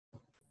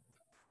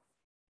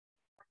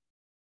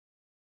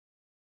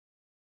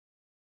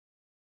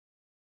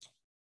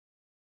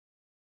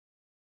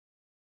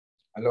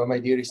Hello, my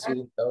dear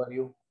student. How are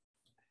you?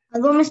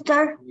 Hello,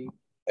 Mister.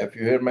 If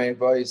you hear my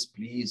voice,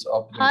 please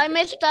open. Hi,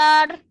 Mister.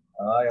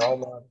 Hi,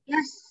 Omar.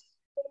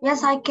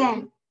 Yes, I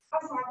can.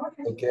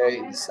 Okay,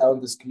 the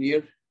sound is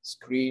clear.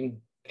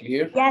 Screen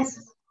clear.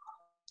 Yes.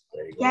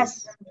 Very good.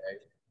 Yes. Okay.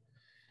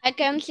 I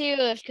can see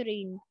your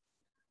screen.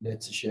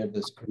 Let's share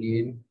the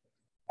screen.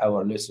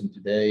 Our lesson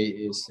today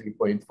is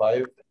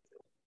 3.5.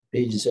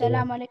 Page 7.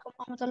 Assalamu alaikum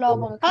warahmatullahi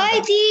wabarakatuh.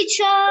 Hi,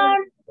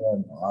 teacher.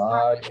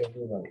 Hi,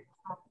 everyone.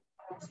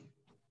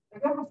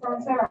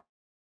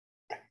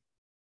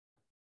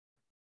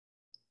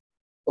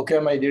 Okay,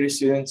 my dear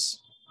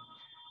students,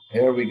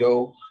 here we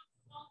go.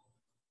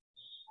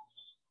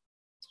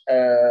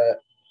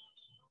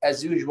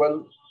 As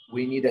usual,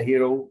 we need a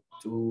hero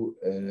to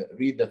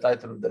read the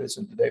title of the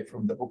lesson today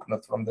from the book,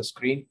 not from the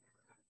screen,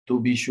 to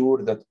be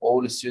sure that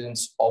all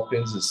students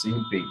open the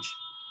same page.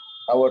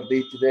 Our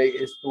date today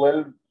is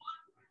 12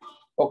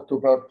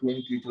 October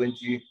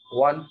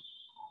 2021.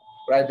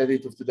 Write the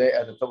date of today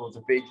at the top of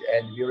the page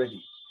and be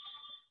ready.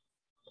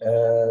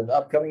 The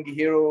upcoming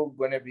hero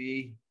gonna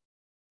be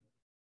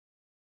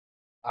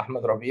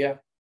Ahmed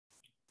Rabia.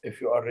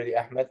 If you are ready,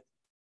 Ahmed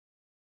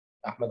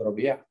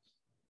Rabia.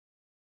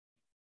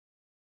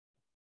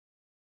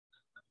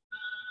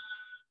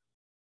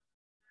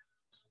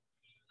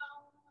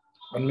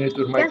 Unmute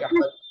your mic, Yes.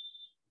 Ahmed.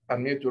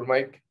 Unmute your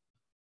mic.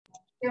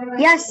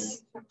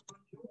 Yes.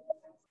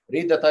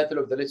 Read the title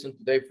of the lesson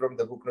today from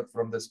the book, not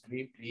from the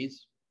screen,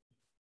 please.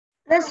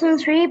 Lesson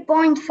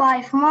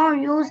 3.5. More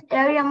use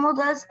area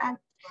models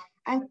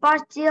and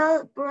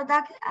partial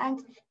products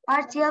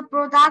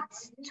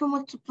to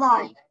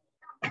multiply.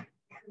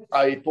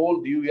 I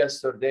told you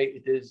yesterday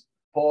it is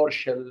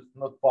partial,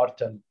 not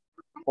partial.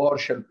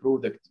 Partial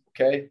product,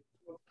 okay?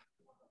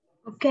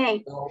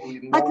 Okay. So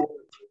we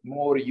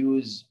more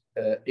use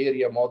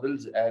area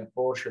models and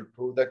partial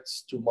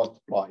products to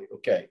multiply,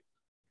 okay?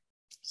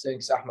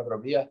 Thanks, Ahmed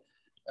Rabia.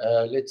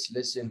 Let's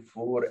listen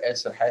for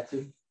Asir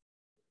Hatim.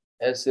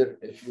 Asir,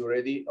 if you're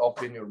ready,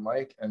 open your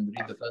mic and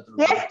read the title.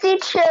 Yes,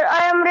 teacher,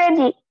 I am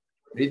ready.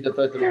 Read the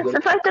title of the The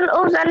title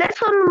of the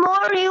lesson: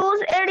 More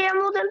use area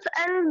models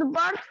and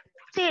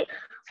partial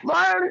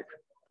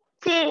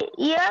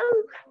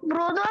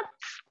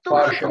products to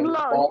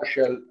multiply.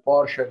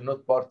 partial,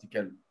 not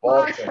particle.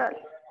 Partial.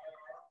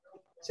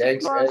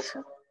 Thanks,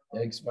 Asir.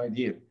 Thanks, my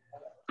dear.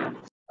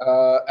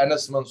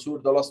 Anas Mansour,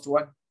 the last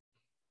one.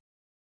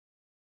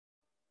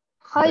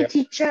 Hi,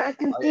 teacher. I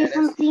can Hi, say Anas.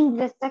 something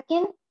the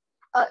second.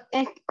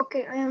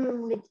 Okay, I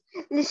am ready.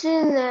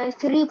 Listen,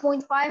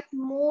 3.5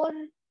 more.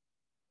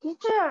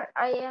 Teacher,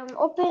 I am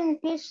open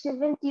page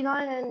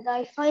 79 and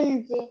I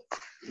find the.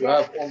 You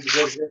have old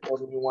version or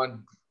new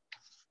one?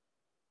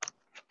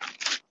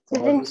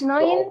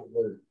 79?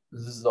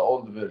 This is the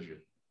old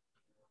version.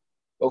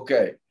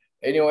 Okay.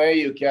 Anyway,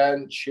 you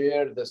can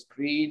share the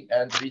screen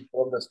and read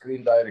from the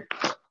screen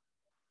directly.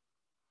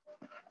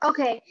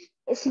 Okay.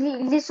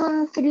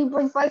 Lesson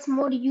 3.5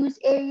 more use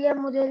area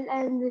model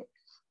and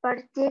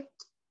partial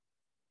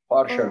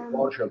product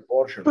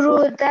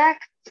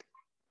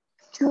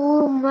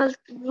to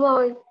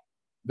multiply.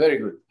 Very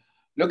good.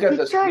 Look at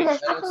the screen,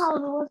 Teacher,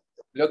 Anas.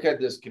 Look at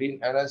the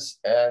screen, Anas,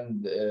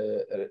 and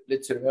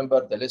let's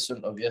remember the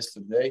lesson of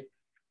yesterday.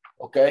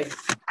 Okay.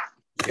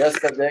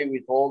 Yesterday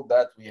we told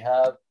that we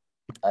have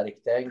a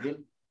rectangle.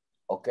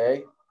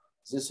 Okay.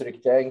 This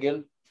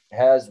rectangle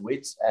has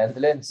width and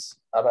length.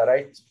 Am I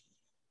right?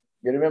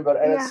 You remember,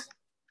 Anas?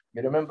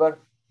 Yeah. You remember?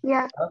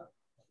 Yeah. Huh?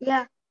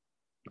 Yeah.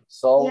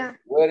 So yeah.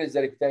 Where is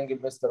the rectangle,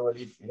 Mr.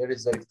 Walid? Here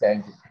is the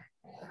rectangle.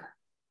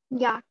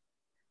 Yeah.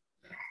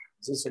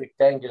 This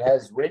rectangle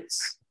has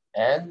width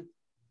and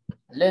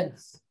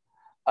length.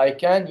 I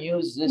can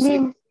use this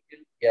rectangle,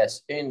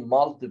 yes, in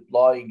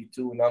multiplying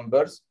two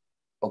numbers,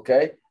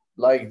 okay,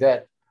 like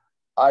that.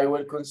 I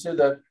will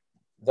consider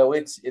the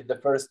width in the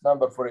first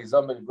number, for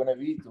example, going to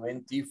be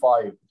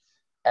 25,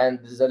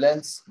 and the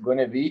length going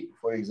to be,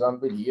 for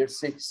example, here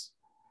 6.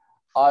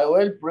 I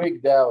will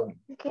break down.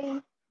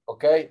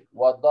 Okay,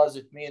 what does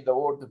it mean, the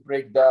word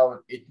break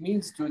down? It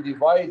means to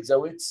divide the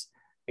width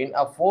in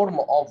a form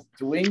of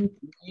 20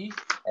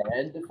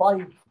 and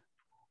 5.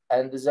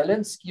 And the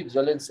length, keep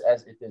the length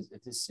as it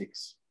is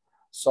 6.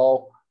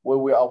 So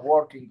when we are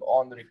working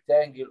on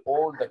rectangle,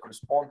 all the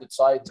corresponding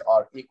sides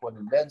are equal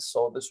in length.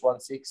 So this one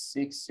 6,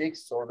 6,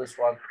 6. So this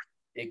one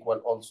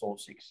equal also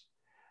 6.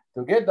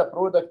 To get the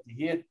product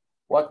here,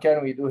 what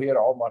can we do here,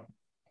 Omar?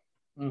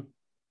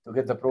 To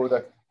get the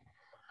product,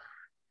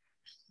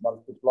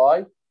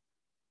 multiply.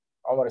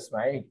 Omar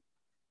Ismail.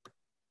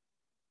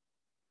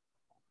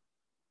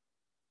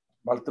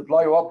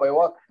 Multiply what by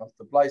what?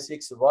 Multiply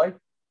 6 by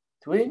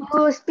 20.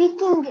 Oh,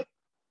 speaking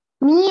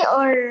me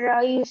or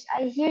I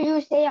hear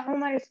you say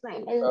Omar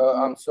Ismail.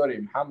 I'm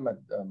sorry, Muhammad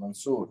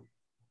Mansour.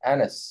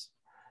 Anas.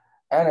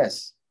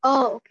 Anas.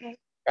 Oh, okay.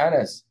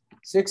 Anas.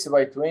 6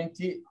 by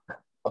 20.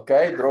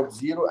 Okay, drop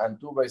 0 and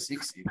 2 by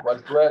 6 equal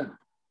 12.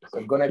 So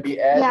it's going to be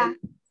added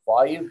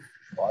 5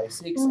 by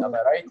 6. Am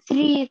I right?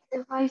 3,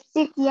 5,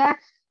 6. Yeah.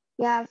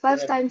 Yeah.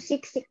 5 times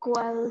 6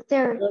 equal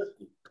 30.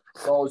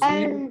 So 0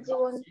 And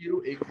plus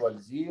 0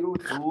 equals 0,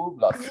 2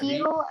 plus 3.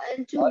 0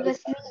 and 2 5, plus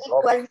 3 and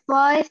drop. equals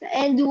 5,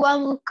 and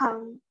 1 will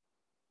come.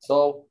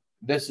 So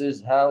this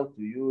is how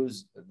to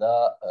use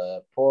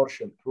the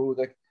partial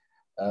product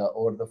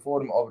or the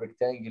form of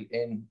rectangle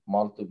in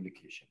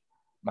multiplication.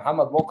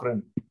 Muhammad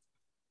Mukrin.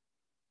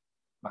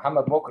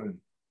 Muhammad Mukrin.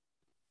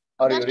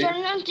 Are you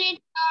ready?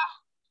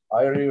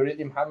 Are you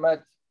ready,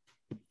 Muhammad?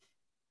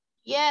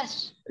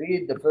 Yes.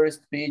 Read the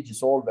first page,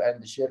 solve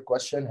and share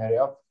question. Hurry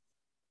up.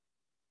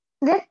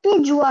 That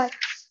page what?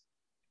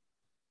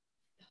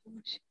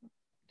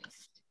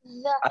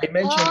 I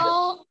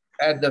mentioned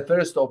at the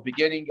first of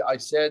beginning, I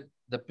said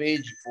the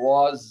page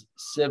was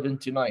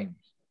 79.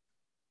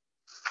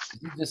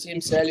 Is it the same,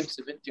 Salim,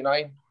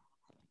 79?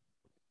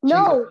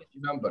 No.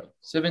 Number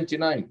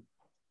 79.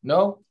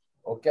 No?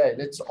 Okay,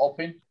 let's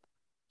open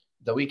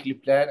the weekly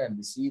plan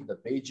and see the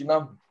page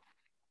number.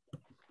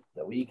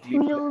 The weekly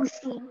We plan. will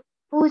see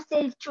who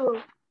said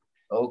true.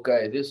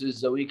 Okay, this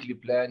is the weekly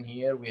plan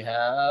here. We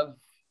have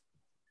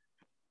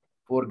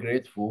for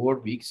grade 4,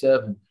 week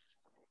 7.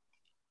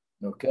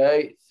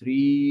 Okay,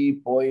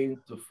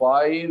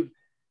 3.5,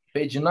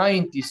 page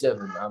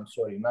 97. I'm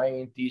sorry,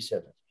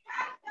 97.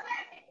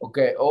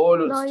 Okay, all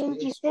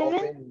 97?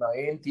 open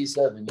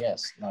 97.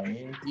 Yes,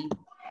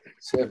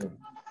 97.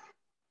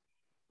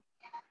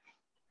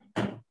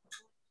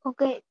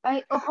 Okay,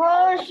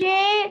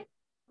 Jorge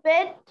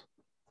Pitt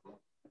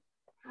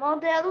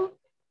model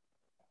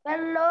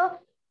below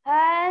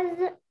has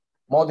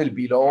Model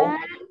below.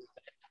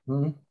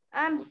 an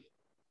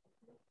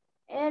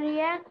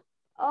area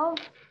of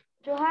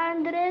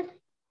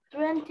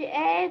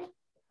 228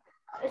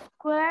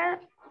 square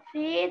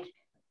feet.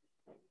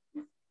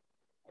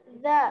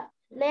 The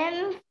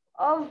length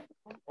of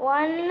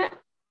one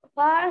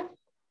part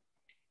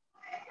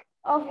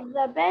of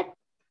the bed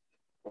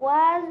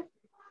was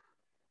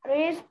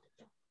raised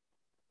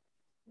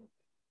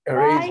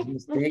by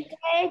mistake.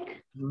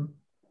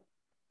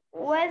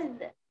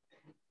 With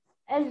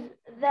as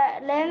the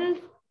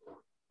length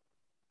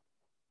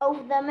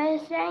of the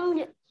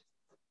missing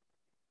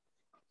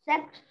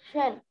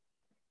section.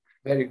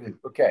 Very good.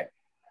 Okay.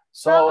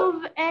 So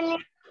Solve any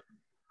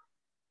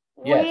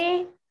yes,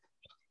 way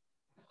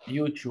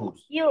you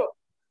choose. you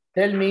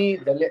Tell me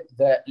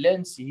the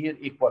length here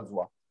equals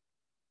what?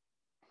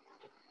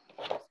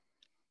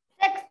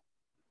 6.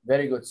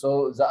 Very good.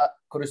 So the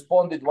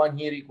corresponded one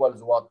here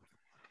equals what?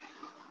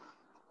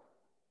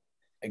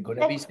 It's going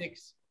to be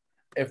 6.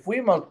 If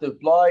we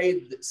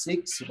multiplied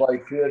 6 by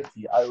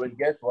 30, I will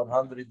get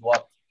 100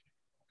 what?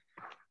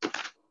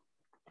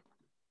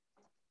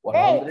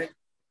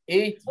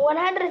 180.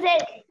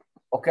 108.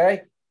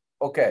 Okay?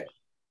 Okay.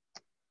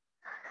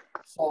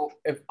 So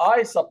if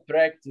I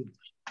subtracted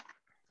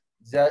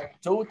the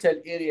total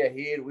area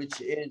here,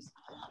 which is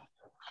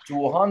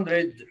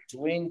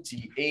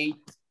 228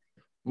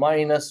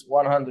 minus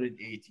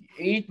 180.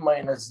 8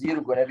 minus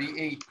 0 going to be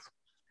 8.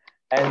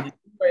 And 2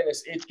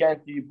 minus 8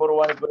 can't be 1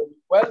 going to be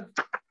 12.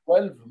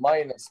 12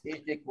 minus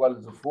 8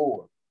 equals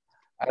 4.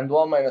 And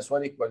 1 minus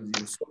 1 equals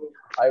 0. So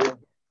I will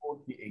get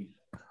 48.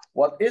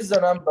 What is the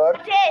number?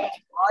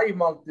 I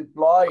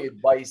multiply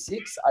it by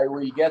 6, I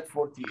will get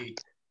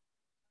 48.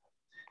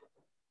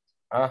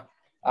 Huh?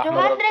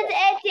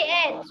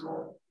 288.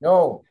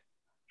 No,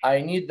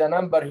 I need the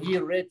number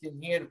here written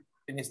here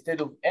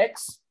instead of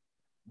x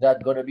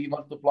that's going to be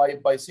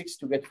multiplied by 6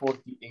 to get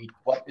 48.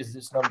 What is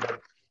this number?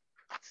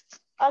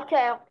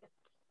 Okay.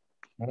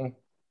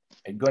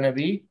 It's going to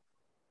be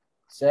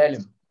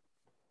Salim.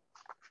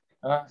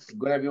 It's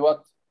going to be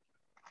what?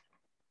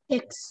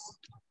 X.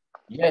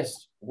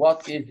 Yes.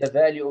 What is the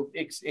value of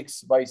x?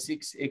 X by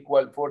 6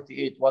 equal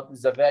 48. What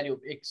is the value of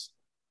x?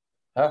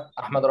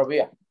 Ahmed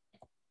Rabia.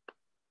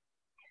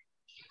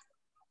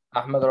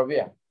 Ahmed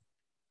Rabia.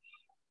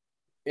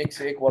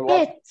 X equal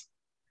what? 8.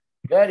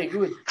 Very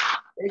good.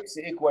 X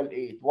equal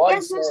 8. Why,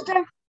 Yes, Salim?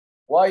 mister.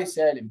 Why,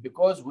 Salim?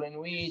 Because when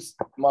we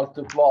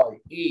multiply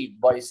 8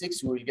 by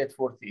 6, we will get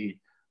 48.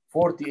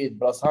 48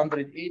 plus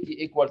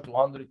 180 equal to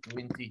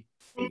 120.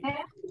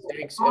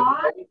 Thanks,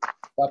 everybody.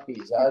 Copy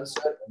the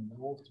answer and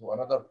move to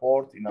another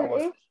port in our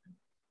session.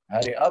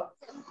 Hurry up.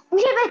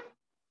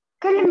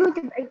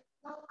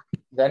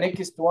 The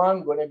next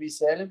one gonna be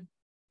Salim.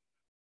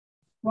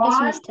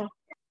 Yes, mister.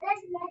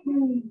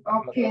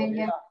 Okay,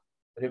 yeah.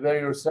 Prepare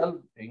yourself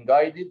in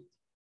guided.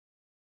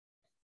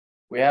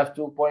 We have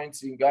 2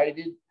 points in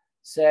guided.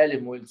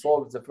 Salim will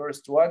solve the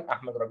first one.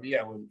 Ahmed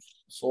Rabia will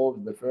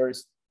solve the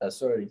first, the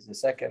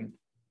second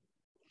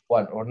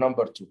one or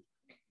number 2.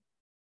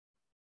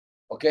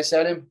 Okay,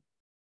 Salim?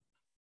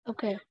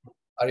 Okay.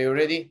 Are you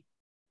ready?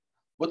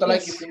 Put a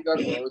like Yes. finger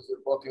with your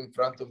book in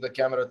front of the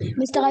camera.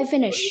 Mister, I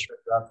finish.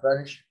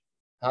 Finish.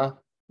 Huh?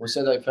 Who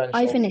said I finish?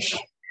 I finish.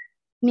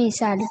 Me,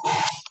 Salim.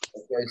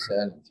 Okay,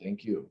 Salim.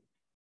 Thank you.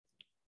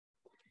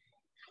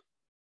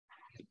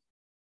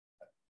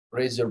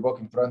 Raise your book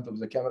in front of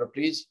the camera,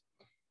 please.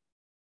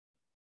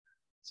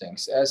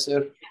 Thanks,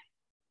 Asir.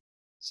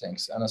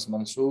 Thanks, Anas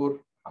Mansour,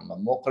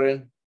 Hamad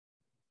Mukrin.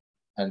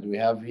 And we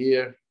have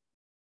here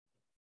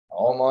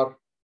Omar,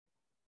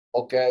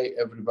 Okay,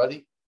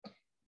 everybody.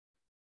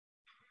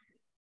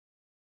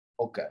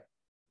 Okay.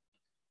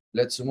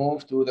 Let's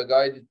move to the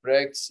guided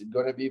practice. It's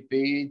going to be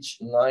page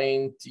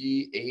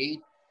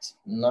 98,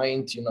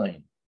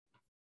 99.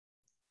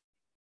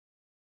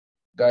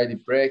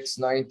 Guided practice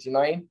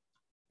 99.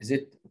 Is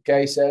it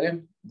okay,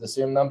 Salim? The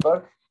same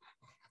number?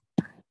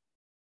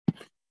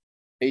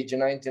 Page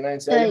 99,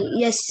 Salim?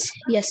 Yes.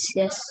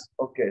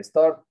 Okay,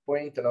 start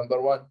point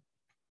number 1.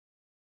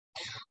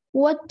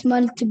 What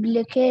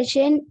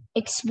multiplication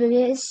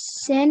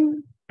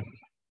expression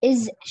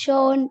is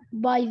shown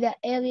by the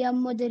area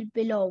model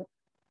below?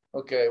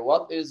 Okay,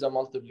 what is the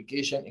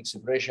multiplication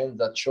expression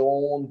that's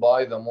shown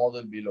by the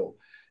model below?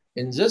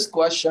 In this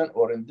question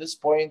or in this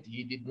point,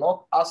 he did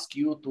not ask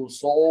you to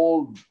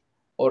solve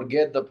or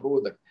get the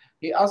product.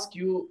 He asked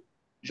you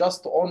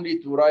just only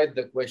to write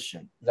the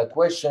question. The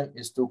question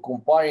is to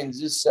combine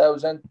this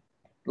 1,000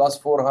 plus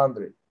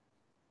 400.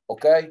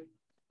 Okay?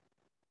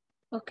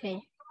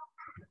 Okay.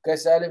 Okay,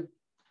 Salim?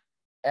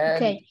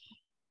 And, Okay.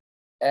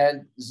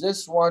 and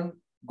this one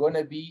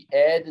gonna be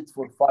added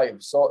for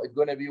 5. So it's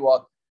gonna be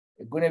what?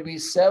 It's gonna be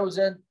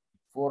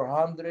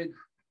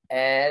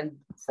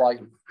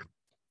 1,405.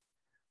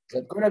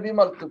 That's gonna be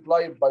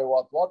multiplied by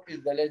what? What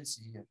is the length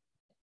here?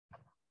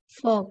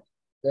 4.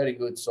 Very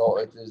good. So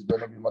it is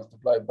gonna be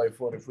multiplied by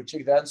 4. If we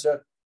check the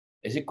answer,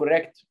 is it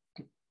correct?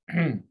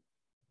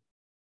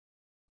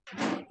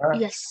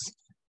 Yes.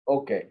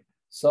 Okay.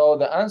 So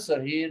the answer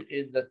here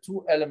is the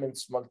two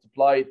elements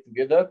multiplied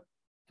together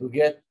to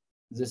get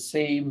the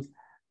same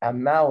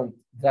amount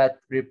that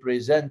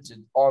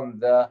represented on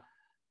the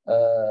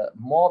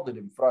model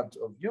in front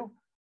of you.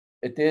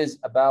 It is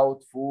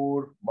about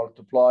 4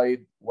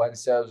 multiplied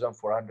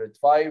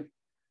 1,405.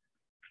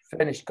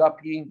 Finish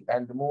copying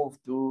and move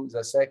to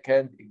the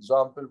second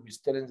example. We're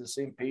still in the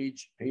same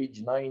page,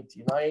 page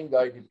 99,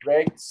 guided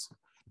practice,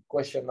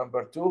 question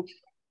number 2.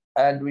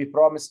 And we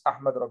promise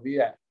Ahmed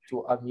Rabi'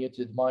 to unmute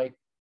his mic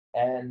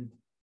and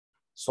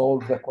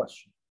solve the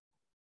question.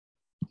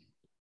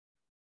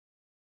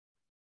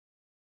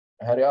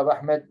 Hurry up,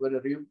 Ahmed, where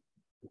are you?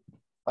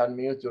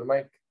 Unmute your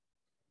mic.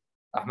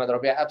 Ahmed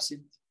Rabi'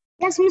 absent?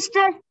 Yes,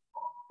 mister.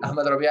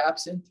 Ahmed Rabi'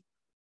 absent?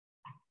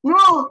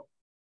 No.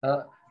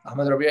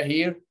 Ahmed Rabi'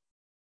 here?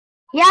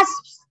 Yes,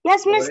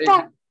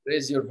 mister.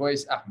 Raise your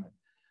voice, Ahmed.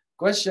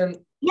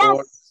 Question Yes.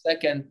 or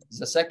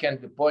the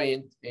second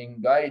point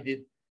in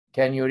guided.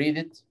 Can you read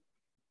it?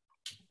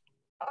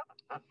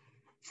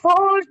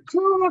 For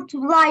to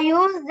multiply,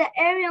 use the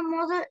area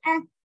model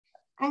and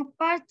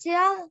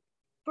partial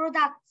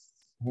products.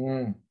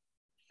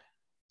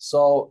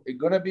 So it's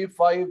gonna be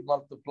 5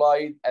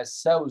 multiplied as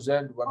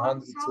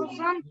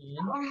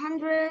 1,117.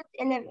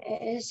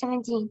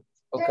 117.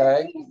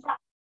 Okay.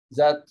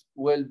 That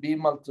will be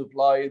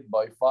multiplied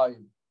by 5.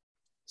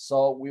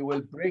 So we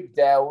will break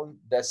down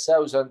the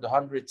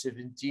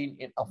 1,117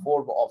 in a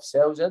form of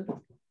 1,000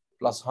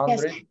 plus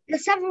 100. Yes. The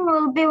 7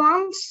 will be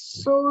 1,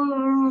 so we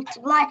will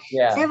multiply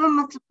 7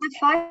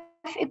 multiplied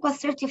 5 equals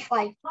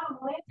 35.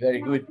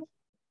 Very good.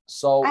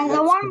 So and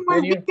the 1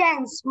 will be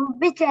 10. Will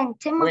be 10.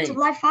 10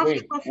 multiplied 5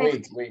 equals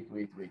 50. Wait.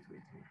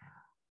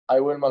 I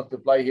will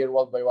multiply here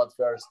what by what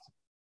first?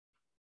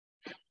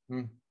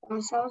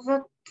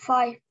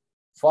 1,005.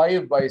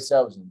 5 by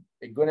 1,000.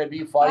 It's gonna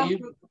be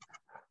 5,000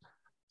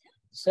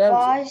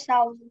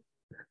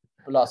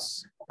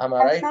 plus. Am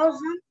I right?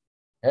 5,000.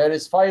 Here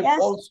is 5 yes.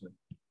 also.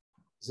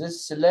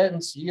 This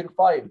length here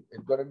 5.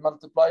 It's gonna be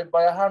multiplied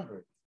by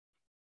 100.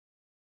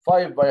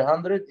 5 by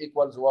 100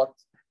 equals what?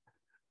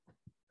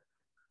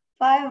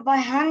 5 by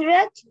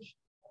 100.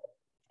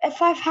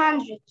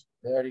 500.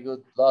 Very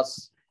good.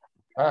 Plus.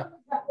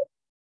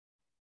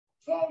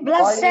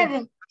 Plus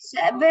 7.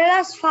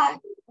 Plus 5.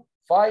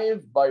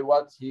 5 by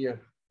what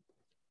here?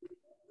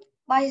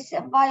 By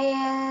 7.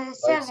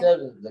 That's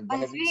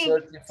going to be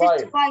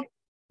 35.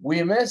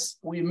 We miss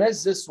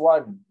this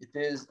one. It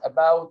is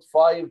about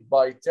 5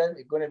 by 10.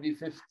 It's going to be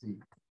 50.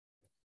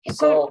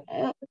 So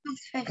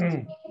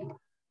 50.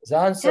 the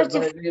answer is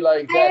going to be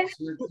like that.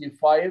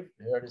 35.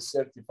 Here is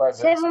 35.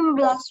 7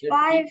 plus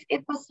 5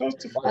 equals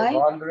 35.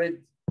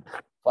 500.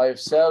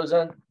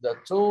 5,000. The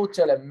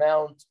total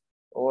amount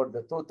or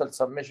the total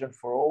submission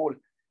for all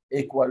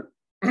equal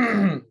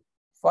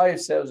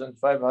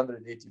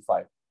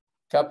 5,585.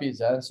 Copy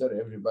the answer,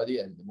 everybody,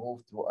 and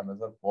move to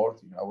another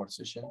part in our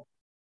session.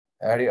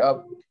 Hurry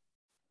up.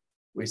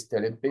 We're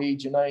still in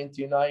page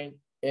 99,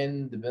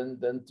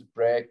 independent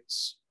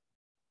practice.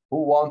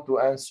 Who want to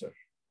answer?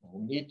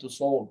 Who need to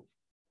solve?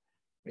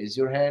 Raise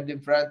your hand in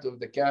front of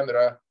the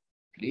camera,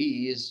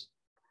 please.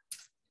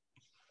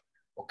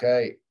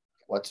 Okay.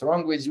 What's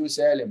wrong with you,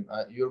 Salim?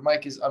 Your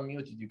mic is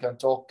unmuted. You can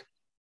talk.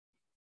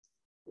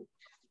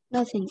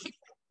 Nothing.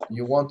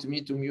 You want me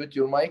to mute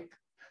your mic?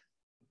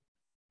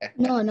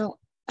 No.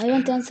 I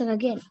want to answer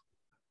again.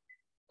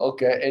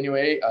 Okay,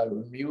 anyway, I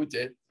will mute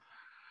it.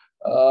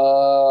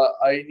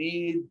 I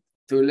need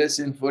to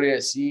listen for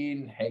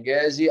Yasin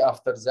Higazi.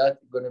 After that,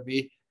 it's going to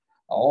be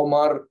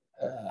Omar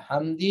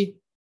Hamdi,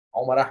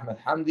 Omar Ahmed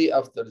Hamdi.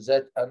 After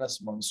that, Anas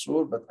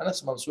Mansour. But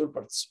Anas Mansour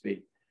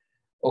participate.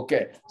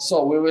 Okay,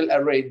 so we will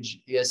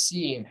arrange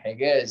Yasin,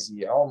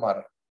 Higazi,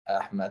 Omar,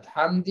 Ahmed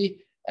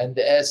Hamdi, and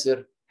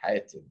Asir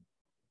Hatim.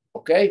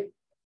 Okay?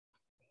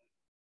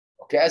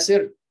 Okay,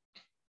 Asir?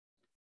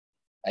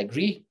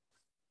 Agree?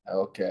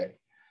 Okay.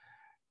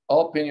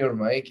 Open your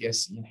mic,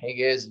 Yasin,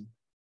 Higazi.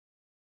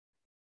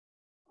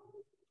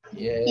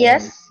 Yes.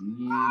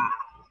 Yasin.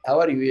 How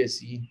are you,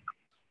 Yasin?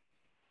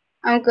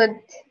 I'm good.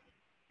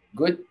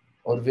 Good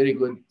or very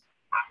good?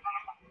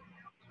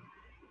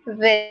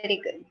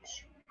 Very good.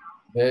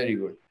 Very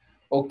good.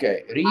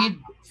 Okay, read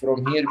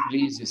from here,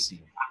 please, Yasin.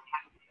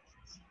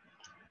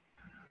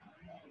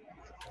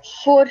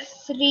 4,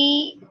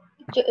 3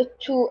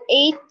 to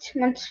 8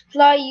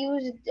 multiply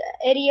use the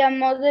area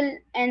model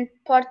and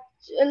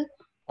partial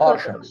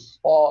Partial. products.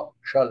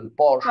 Partial.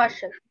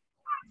 Partial.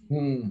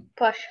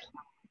 Partial.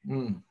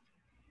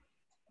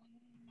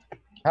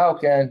 How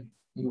can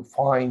you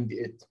find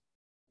it?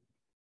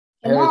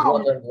 Here is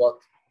what and what?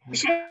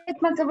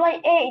 8 multiply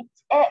 8.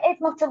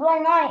 8 multiply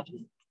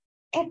 9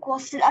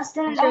 equals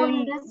الأصل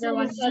الأول The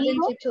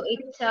 1000 to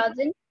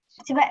 8000.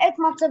 تبقى 8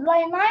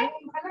 multiply 9.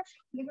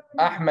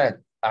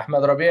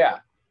 Ahmed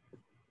Rabia.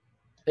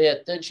 Pay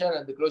attention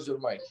and close your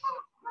mic.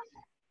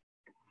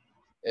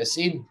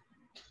 Yasin,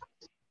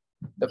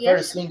 the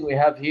first thing we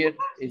have here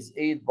is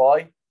 8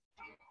 by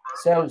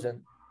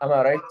 1000. Am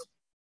I right?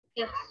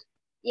 Yes.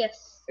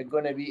 Yes. It's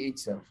going to be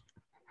 8,000.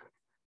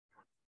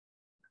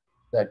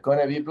 That's going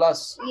to be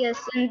plus. Yes.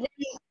 And then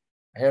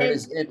here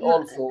is 8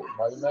 also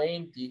by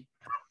 90.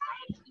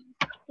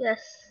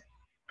 Yes.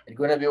 It's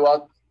going to be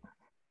what?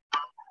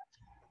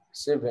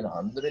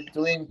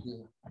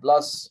 720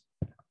 plus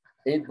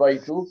 8 by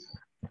 2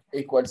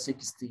 equals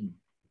 16.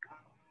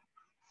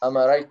 Am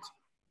I right?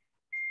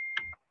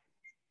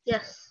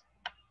 Yes.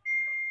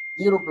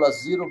 0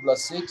 plus 0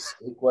 plus 6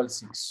 equals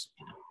 6.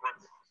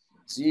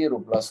 0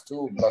 plus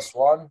 2 plus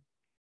 1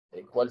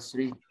 equals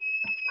 3.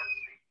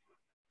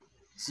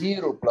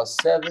 0 plus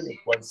 7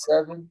 equals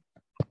 7.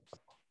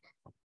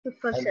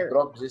 And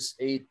drop this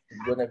 8,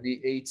 it's going to be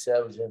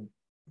 8,000.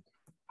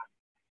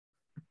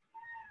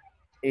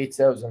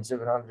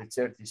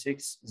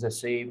 8,736, the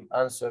same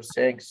answer.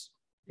 Thanks,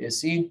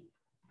 Yasin.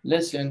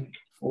 Listen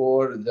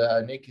for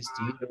the next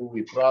year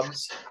we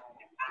promise.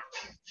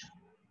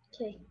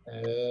 Okay.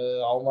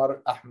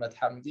 Omar Ahmed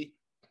Hamdi.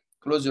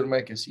 Close your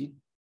mic, Yasin.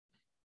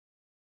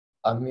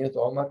 Unmute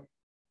Omar.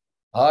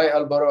 Hi,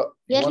 Albara.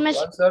 Yes, want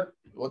to answer?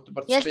 You want to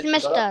participate? Yes,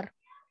 Mister.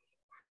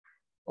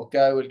 Okay,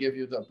 I will give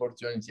you the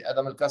opportunity.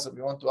 Adam Al-Kasab,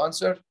 you want to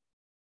answer?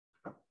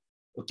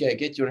 Okay,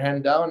 get your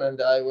hand down and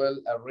I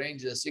will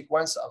arrange the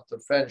sequence after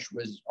finish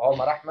with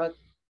Omar Ahmed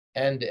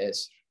and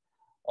Asir.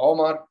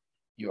 Omar,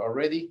 you are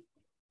ready?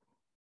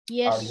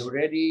 Yes. Are you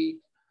ready?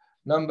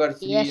 Number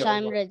 3. Yes,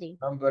 I'm ready.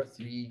 Number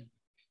 3.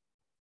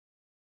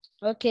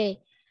 Okay.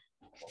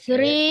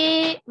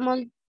 3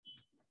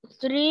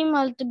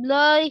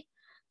 multiply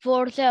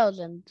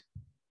 4,000.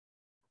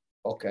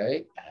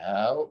 Okay,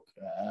 how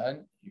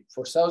can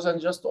 4,000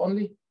 just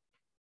only?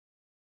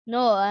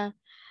 No,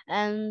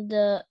 and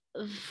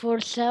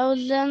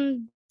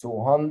 4,000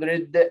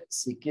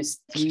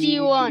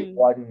 261.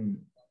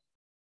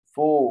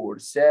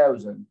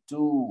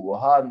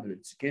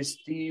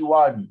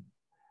 4,261.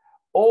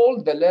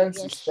 All the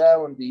lengths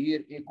found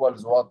here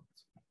equals what?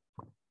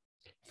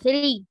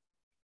 3.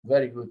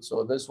 Very good.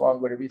 So this one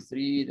going to be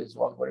 3, this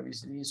one going to be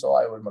 3. So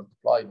I will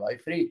multiply by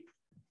 3.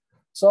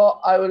 So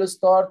I will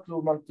start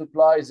to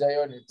multiply the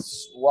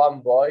units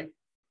 1 by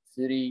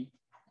 3.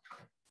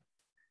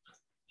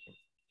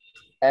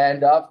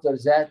 And after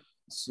that,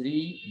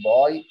 3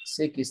 by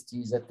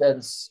 60, the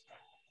tenths.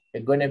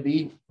 It's going to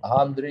be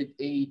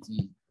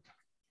 180.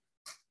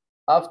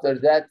 After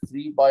that,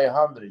 3 by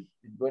 100.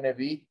 It's going to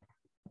be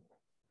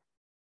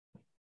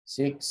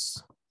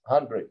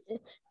 600.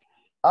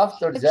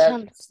 After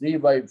that, 3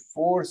 by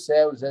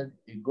 4,000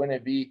 is going to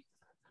be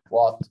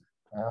what?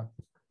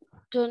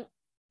 12.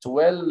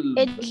 12.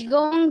 It's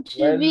going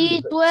to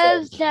be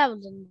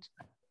 12,000.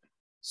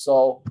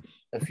 So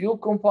if you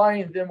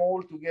combine them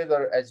all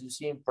together, as you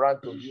see in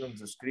front of you on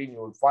the screen, you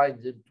will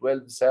find them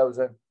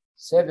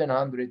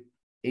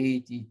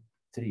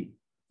 12,783.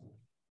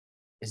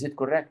 Is it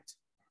correct?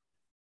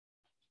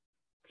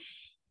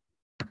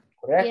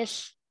 Correct?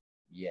 Yes.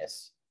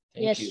 Yes.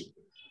 Thank you.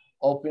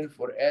 Open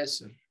for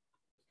Asir.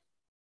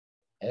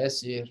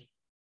 Asir.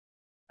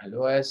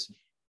 Hello, Asir.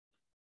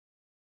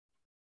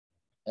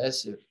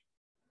 Asir.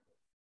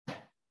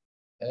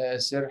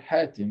 Asir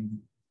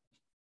Hatim.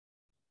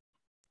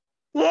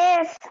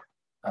 Yes.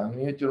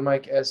 Unmute your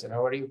mic, Asir.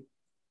 How are you?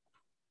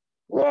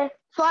 Yes,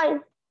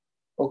 fine.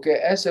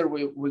 Okay, Asir,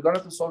 we're going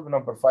to solve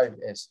number 5,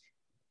 Asir.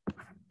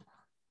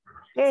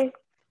 Okay.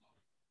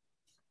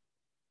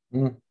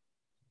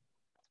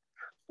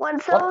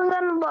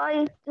 1,000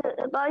 by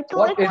 2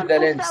 what is equals the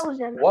length?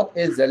 2,000. What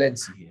is the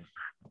length here?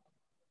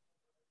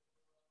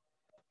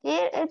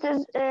 Here it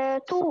is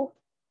 2.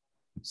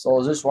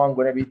 So this one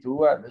going to be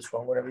 2 and this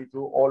one going to be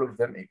 2. All of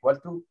them equal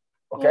to.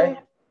 Okay.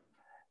 Yeah.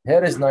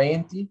 Here is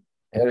 90.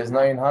 Here is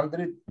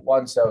 900.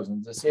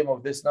 1,000. The same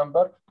of this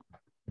number.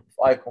 If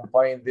I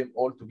combine them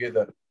all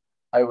together,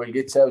 I will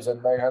get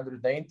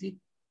 1,990.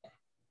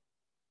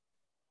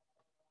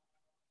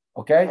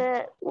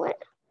 Okay.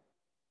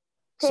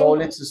 So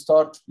let's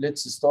start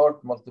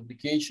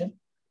multiplication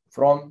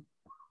from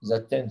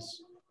the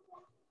tens.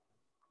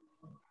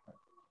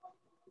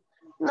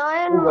 2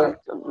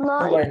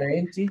 by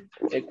 90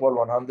 equal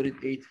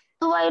 180.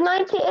 2 by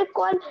 90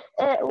 equal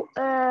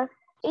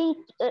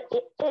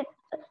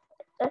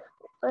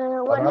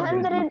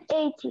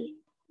 180.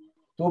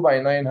 2 by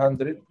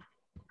 900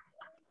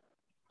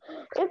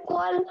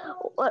 equal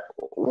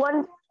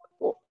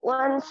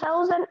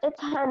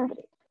 1,800.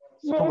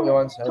 Then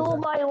 2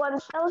 by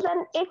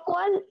 1,000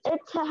 equal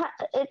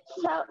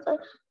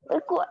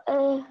equal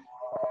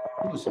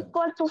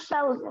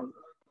 2,000.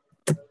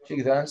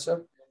 Check the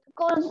answer.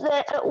 Because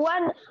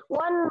 1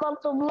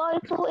 multiply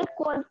 2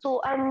 equal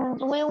 2,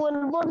 and we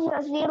will put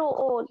the 0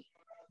 all.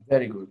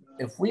 Very good.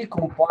 If we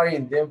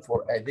combine them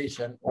for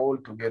addition all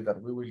together,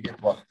 we will get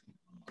what?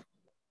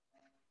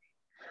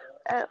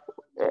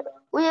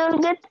 We will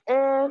get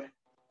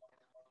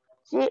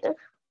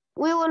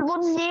we will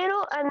put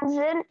 0 and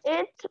then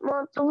 8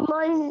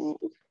 multiply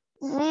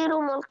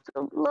 0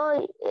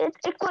 multiply 8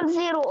 equal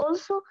 0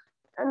 also,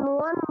 and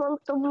 1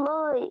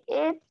 multiply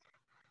 8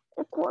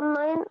 equal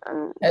 9.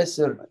 And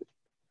Esther,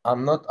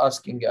 I'm not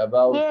asking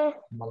about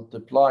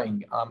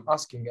multiplying. I'm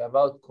asking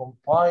about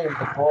combining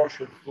the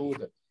partial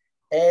product,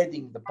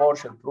 adding the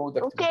partial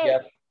product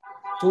together.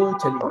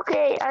 Totally.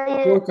 Okay.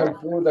 Total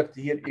product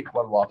here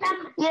equal what?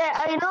 Yeah,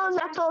 I know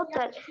the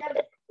total.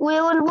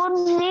 We will put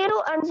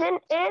 0 and then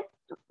 8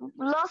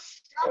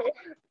 plus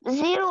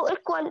 0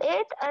 equal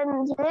 8,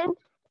 and then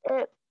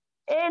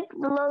 8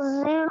 plus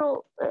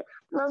 0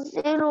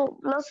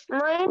 plus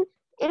 9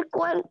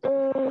 equal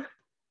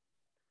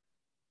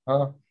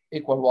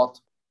equal what?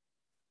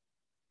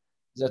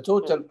 The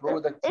total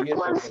product here,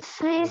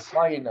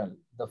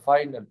 the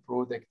final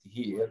product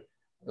here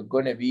is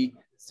going to be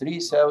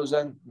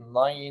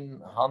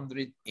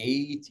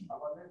 3,980.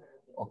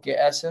 Okay,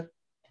 Asir?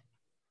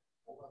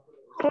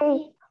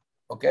 Okay.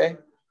 Okay.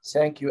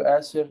 Thank you,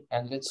 Asir.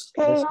 And let's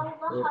for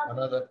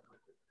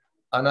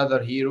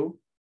another hero.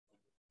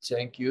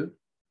 Thank you.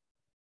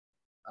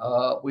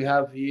 We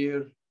have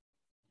here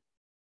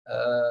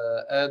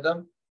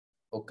Adam.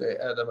 Okay,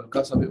 Adam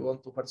Al-Qasabi,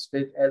 want to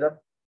participate, Adam?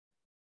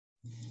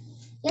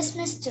 Yes,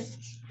 mister.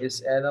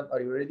 Yes, Adam,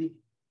 are you ready?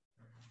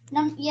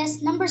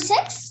 Yes, number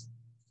 6.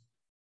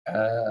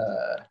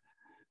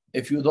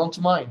 If you don't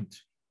mind.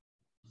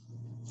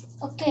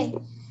 Okay.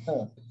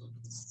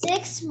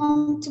 6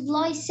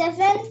 multiply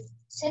 7.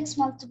 6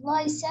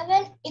 multiply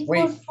 7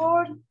 equal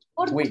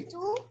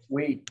 42.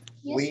 Wait.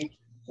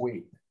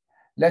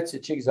 Let's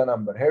check the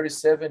number. Here is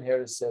 7,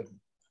 here is 7.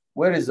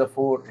 Where is the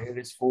 4? Here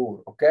is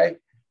 4, okay?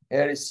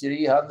 Here is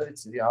 300,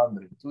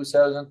 300,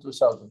 2,000,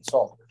 2,000.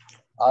 So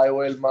I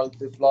will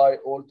multiply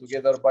all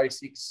together by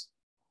 6.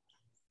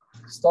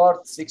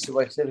 Start 6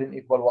 by 7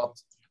 equal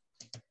what?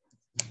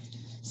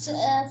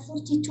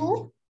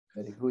 42.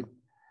 Very good.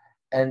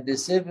 And the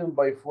 7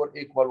 by 4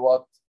 equal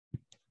what?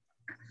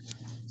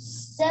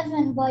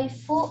 7 by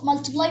 4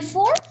 multiply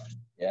 4?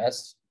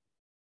 Yes.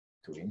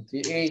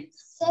 28.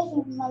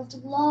 7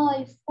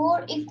 multiply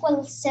 4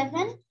 equals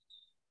 7.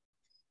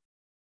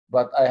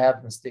 But I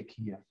have mistake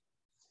here.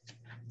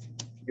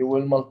 You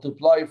will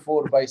multiply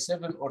 4 by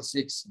 7 or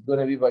 6. It's going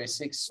to be by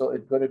 6, so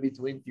it's going to be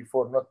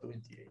 24, not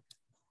 28.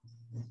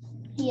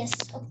 Yes,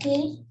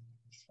 okay.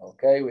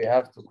 Okay, we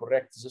have to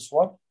correct this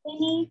one.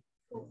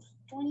 24.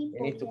 We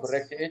need to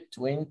correct it.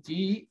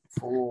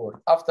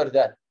 24. After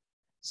that,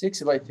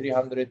 6 by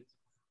 300.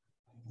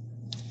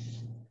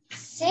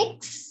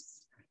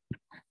 6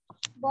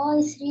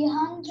 by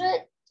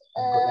 300.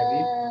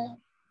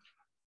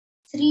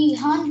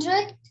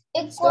 300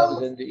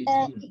 equal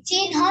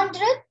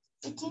 1,800.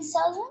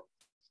 18,000.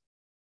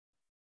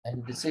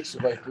 And the 6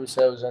 by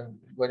 2,000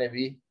 going to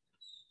be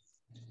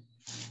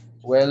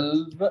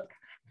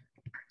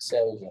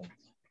 12,000.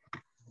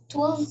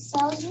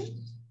 12,000.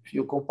 If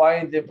you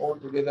combine them all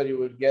together, you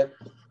will get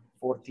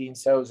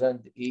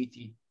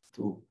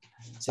 14,082.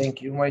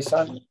 Thank you, my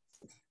son.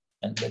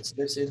 And let's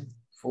listen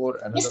for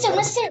another one.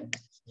 Mister.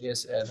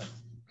 Yes, Adam.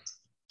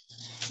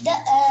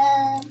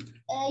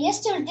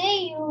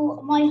 Yesterday,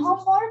 my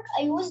homework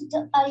I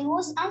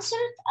was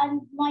answered,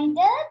 and my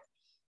dad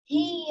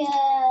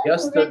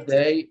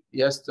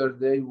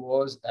yesterday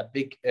was a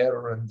big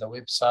error on the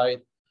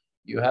website.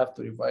 You have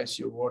to revise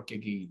your work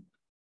again.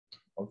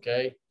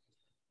 Okay.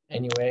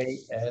 Anyway,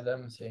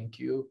 Adam, thank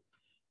you.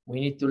 We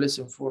need to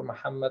listen for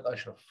Muhammad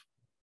Ashraf.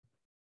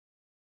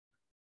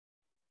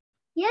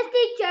 Yes,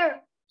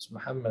 teacher. It's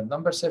Muhammad.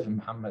 Number 7,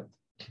 Muhammad.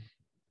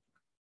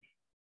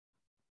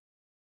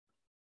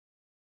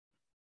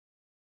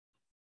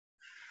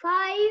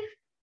 5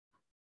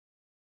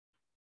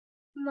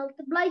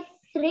 multiply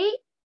 3.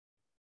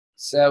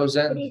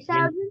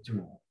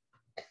 3,022.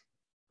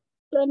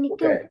 22.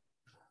 Okay.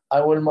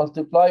 I will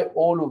multiply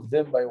all of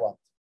them by what?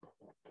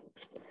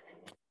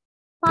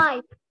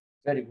 5.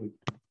 Very good.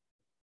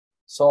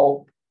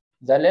 So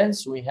the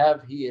length we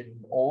have here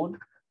in all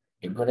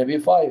It's going to be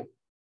 5.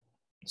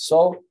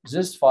 So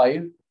this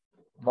 5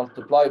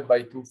 multiplied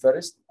by 2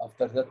 first,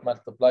 after that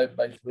multiplied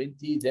by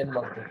 20, then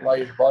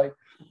multiplied by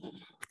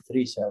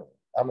 3,000.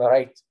 Am I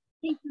right?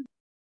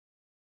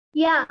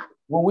 Yeah.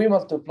 When we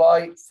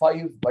multiply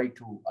 5 by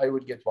 2, I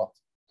will get what?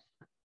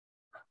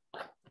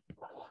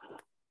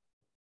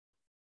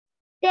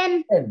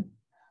 10. 10.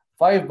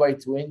 5 by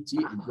 20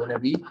 is going to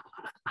be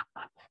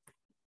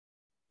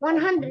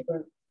 100.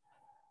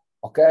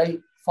 Okay,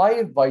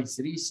 5 by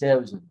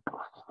 3,000.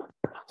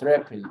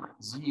 Triple,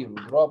 0,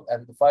 drop,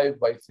 and 5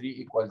 by 3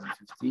 equals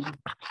 15.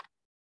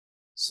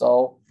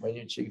 So when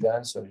you check the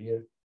answer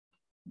here,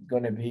 it's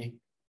going to be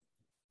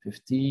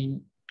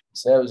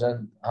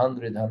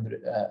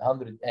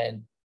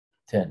 15,110.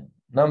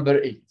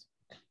 Number 8.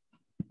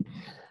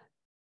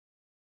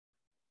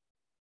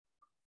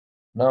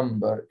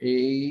 Number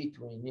 8,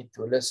 we need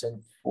to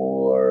listen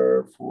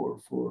 4.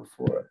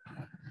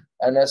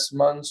 Anas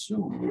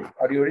Mansour.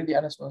 Are you ready,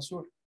 Anas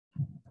Mansour?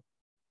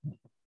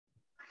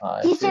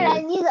 Teacher,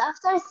 I need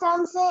after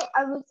something.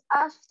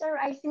 After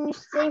I finish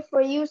say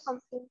for you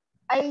something.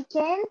 I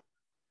can.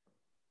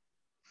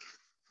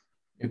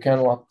 You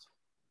can what?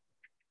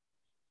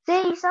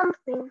 Say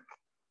something.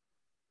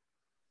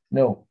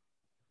 No.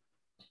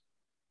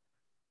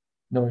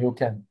 No, you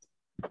can't.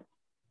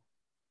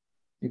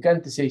 You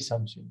can't say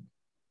something.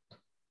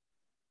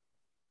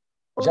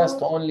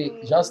 Just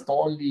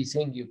only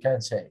thing you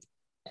can say.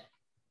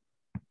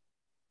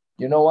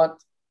 You know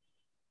what?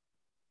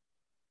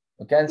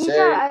 You can Teacher, say.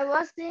 I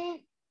was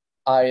saying.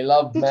 I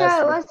love Teacher,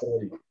 math.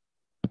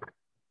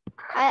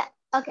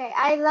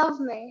 I love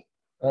me.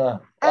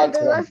 And I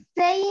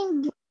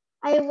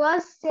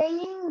was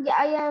saying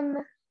I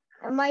am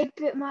my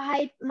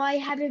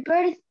happy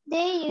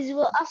birthday is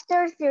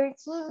after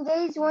 13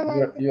 days when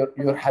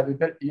your happy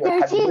birthday.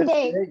 13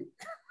 days.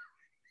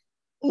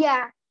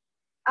 Yeah.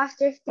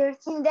 After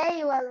 13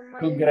 days, well, my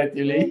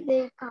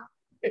congratulations.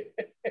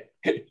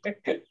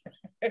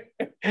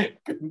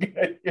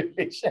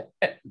 Congratulations.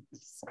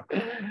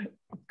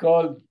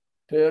 Called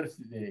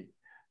birthday.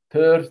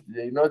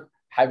 Birthday, not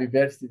happy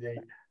birthday.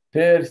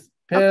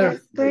 Birthday.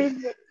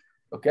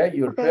 Okay,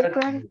 your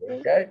birthday.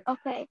 Okay.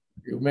 Okay.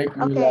 You make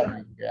me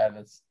laugh,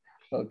 Anas.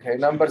 Okay,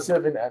 number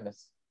 7,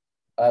 Anas.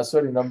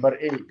 Sorry, number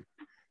 8.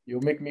 You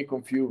make me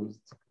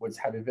confused. What's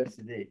happy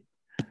birthday?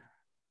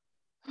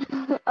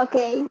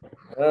 Okay.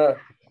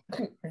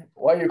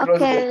 Why you close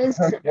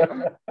the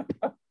camera?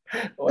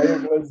 Why you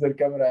close the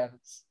camera?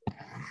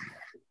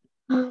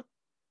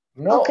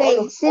 No, okay,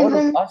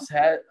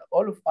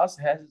 all of us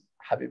has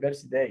happy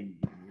birthday.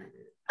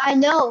 I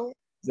know.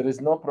 There is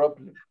no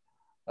problem.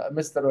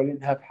 Mr.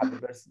 Walid have happy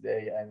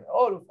birthday, and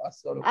all of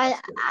us. I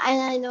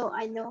know.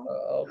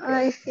 Okay.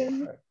 I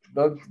see.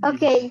 Don't.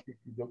 Okay.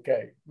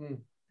 Okay.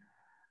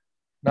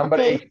 Number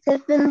 8.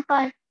 7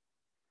 times.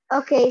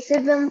 Okay,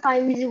 7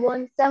 times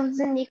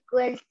 1,000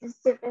 equals to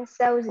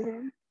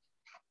 7,000.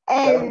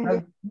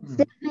 And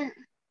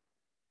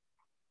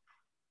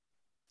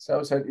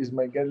 7,000 is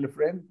my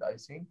girlfriend, I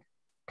think.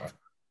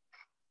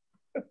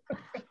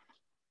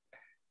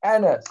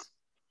 Anas,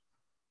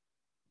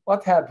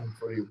 what happened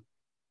for you?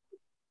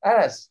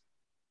 Anas.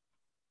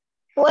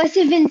 Well,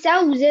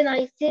 7,000,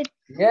 I said.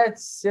 Yeah,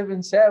 it's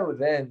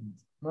 7,000,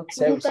 not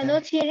 7,000. You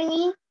cannot hear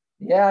me?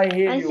 Yeah, I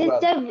hear you. I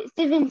said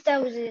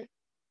 7,000.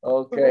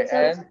 Okay,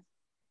 7,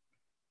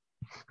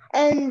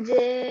 and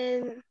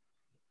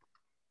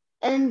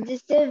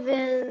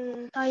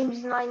 7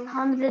 times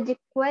 900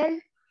 equal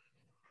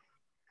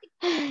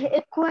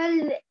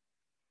equal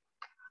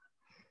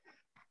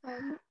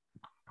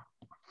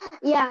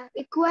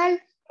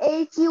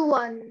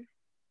 81.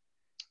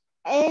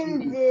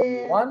 And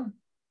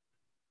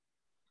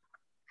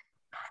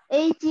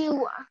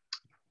 81.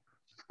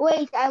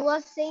 Wait, I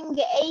was saying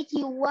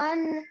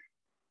 81.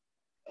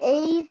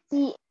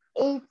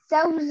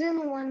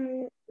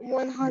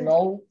 88,100.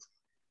 No.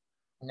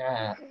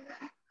 Nah.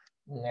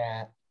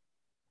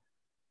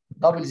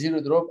 Double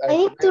zero drop. I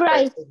need to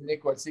write. 7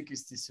 equals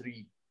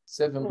 63.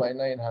 7 by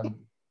 900.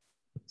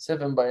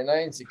 7 by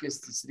 9,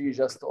 63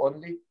 just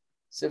only.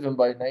 7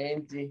 by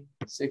 90,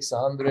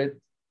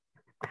 600.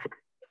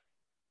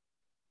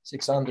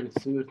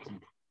 630.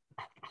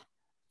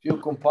 If you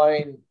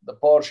combine the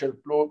partial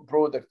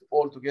product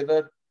all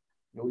together,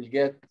 you will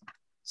get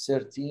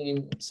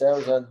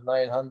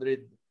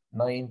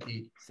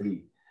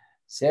 13,993.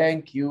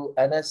 Thank you,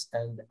 Anas,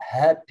 and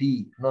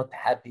happy, not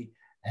happy,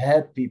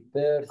 happy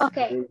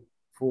birthday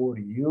for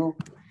you.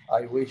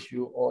 I wish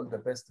you all the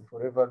best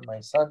forever,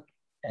 my son,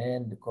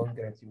 and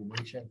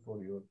congratulations for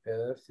your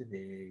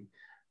birthday.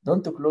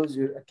 Don't close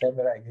your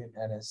camera again,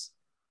 Anas,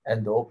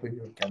 and open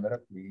your camera,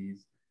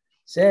 please.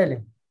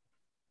 Salim.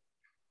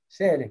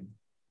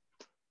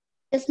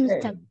 Yes,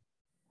 Mr.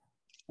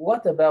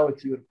 What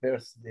about your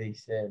birthday,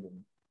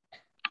 Salim?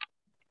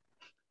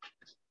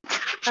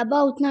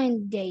 About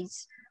 9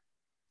 days.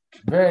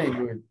 Very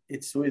good.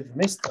 It's with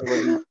Mr.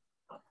 Walid.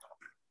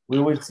 We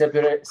will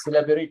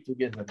celebrate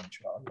together,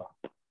 inshallah.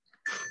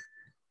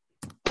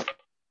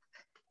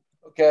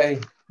 Okay,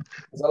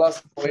 The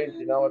last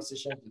point in our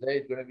session today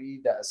is going to be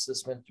the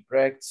assessment to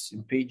practice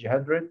in page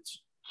 100.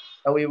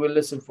 And we will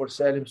listen for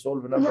Salim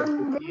solve number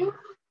 13.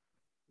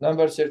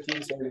 Number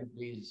 13, Salim,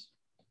 please.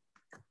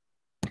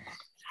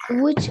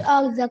 Which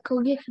are the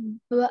correct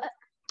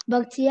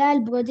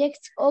partial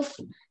products of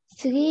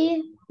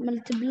 3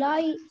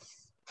 multiply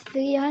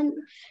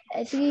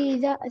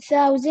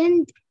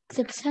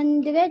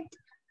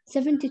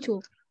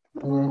 3,672?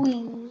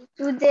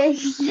 Today.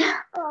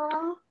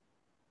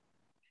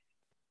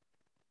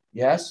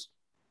 Yes?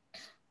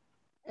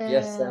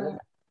 Yes, Salim.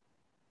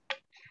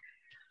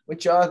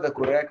 Which are the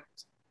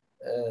correct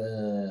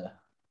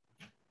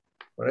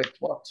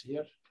what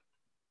here? It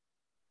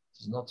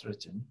is not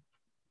written.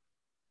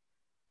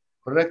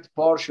 Correct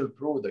partial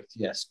product.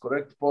 Yes,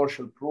 correct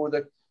partial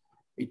product.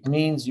 It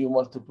means you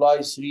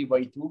multiply 3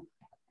 by 2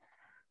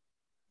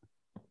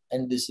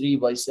 and the 3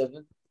 by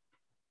 7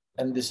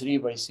 and the 3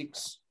 by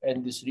 6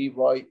 and the 3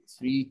 by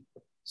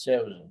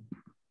 3,000.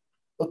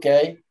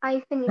 Okay.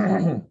 I finished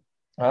it.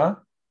 Huh?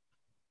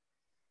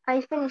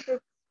 I finished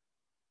it.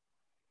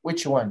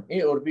 Which one?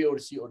 A or B or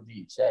C or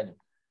D? Salim.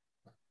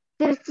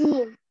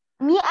 13.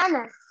 Me,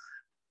 Anas.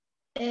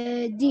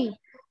 D.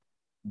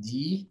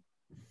 D?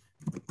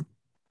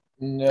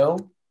 No,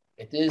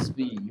 it is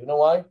B. You know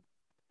why?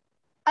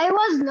 I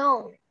was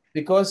no.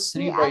 Because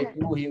 3 Me, by Anas.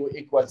 2 he will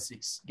equal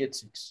 6. Get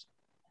 6.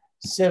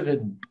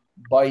 7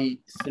 by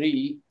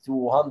 3,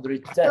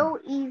 210. So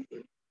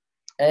easy.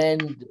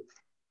 And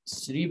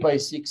 3 by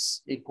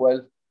 6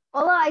 equal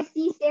Oh, I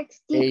see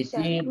 6 teacher.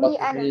 18, Me, but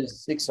it Anas.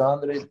 is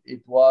 600.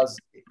 It was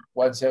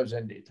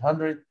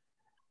 1,800.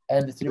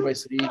 And 3 by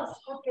 3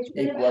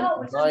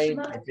 equal 9.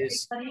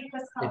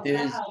 It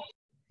is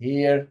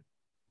here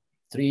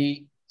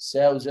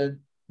 3,000.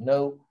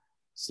 No,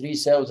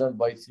 3,000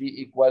 by 3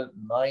 equal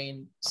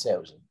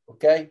 9,000.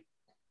 Okay?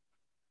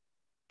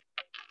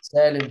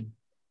 Salim,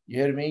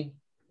 you hear me?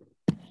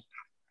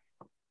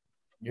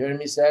 You hear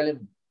me,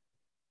 Salim?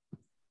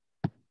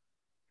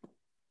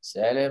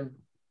 Salim?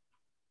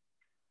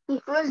 He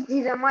closed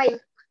the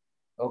mic.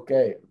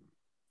 Okay.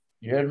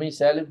 You hear me,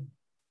 Salim?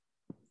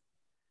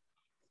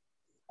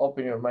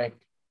 Open your mic.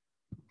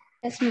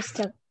 Yes,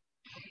 mister.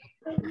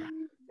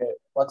 Okay.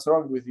 What's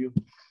wrong with you?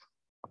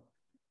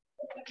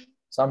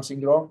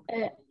 Something wrong?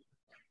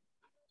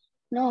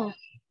 No.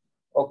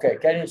 Okay.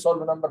 Can you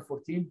solve number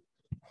 14?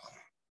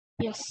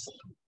 Yes.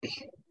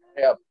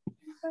 Yeah.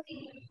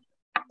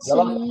 The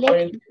last Select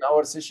point in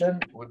our session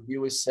will be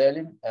with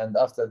Salim, and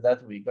after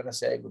that, we're going to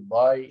say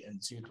goodbye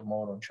and see you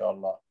tomorrow,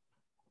 inshallah.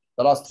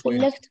 The last point.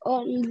 Select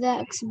all the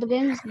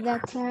experiments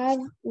that have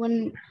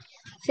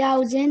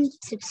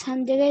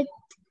 1,600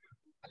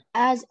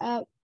 as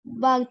a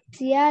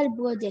partial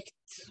product.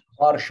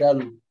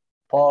 Partial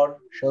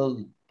product.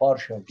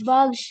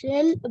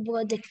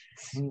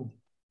 Hmm.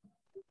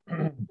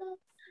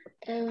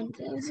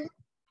 1,000.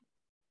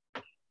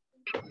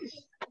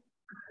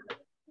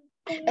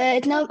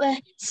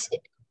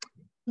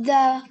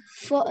 The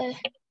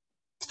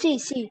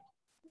C.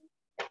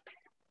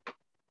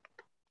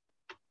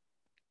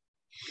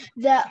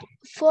 The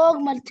 4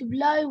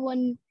 multiply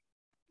 1.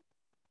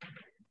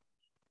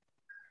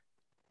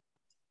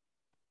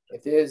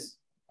 It is.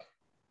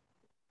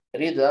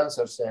 Read the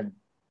answer, Sam.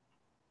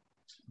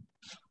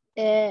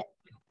 8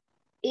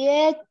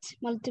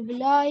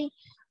 multiply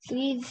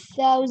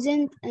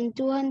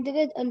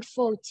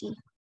 3,240.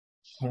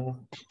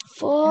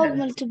 4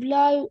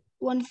 multiply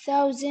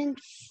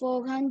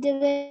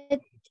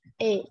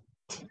 1,408.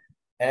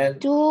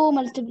 And 2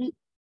 multiply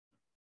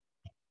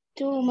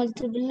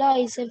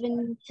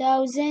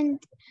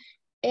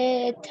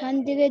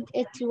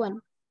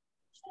 7,881.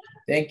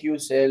 thank you,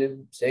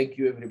 Salim. Thank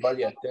you,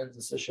 everybody. Attend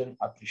the session.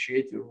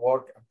 Appreciate your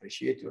work.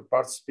 Appreciate your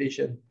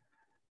participation.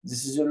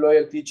 This is your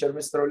loyal teacher,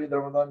 Mr. Walid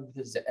Ramadan.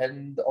 This is the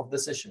end of the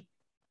session.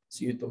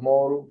 See you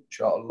tomorrow,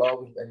 inshallah,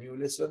 with a new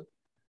lesson.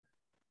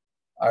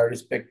 I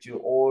respect you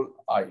all.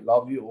 I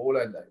love you all,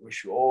 and I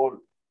wish you all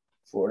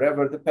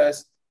forever the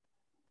best.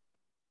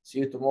 See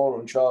you tomorrow,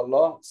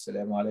 inshallah.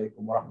 Assalamu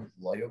alaikum wa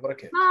rahmatullahi wa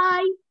barakatuh.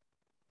 Bye.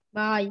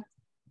 Bye.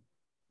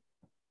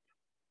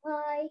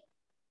 Bye.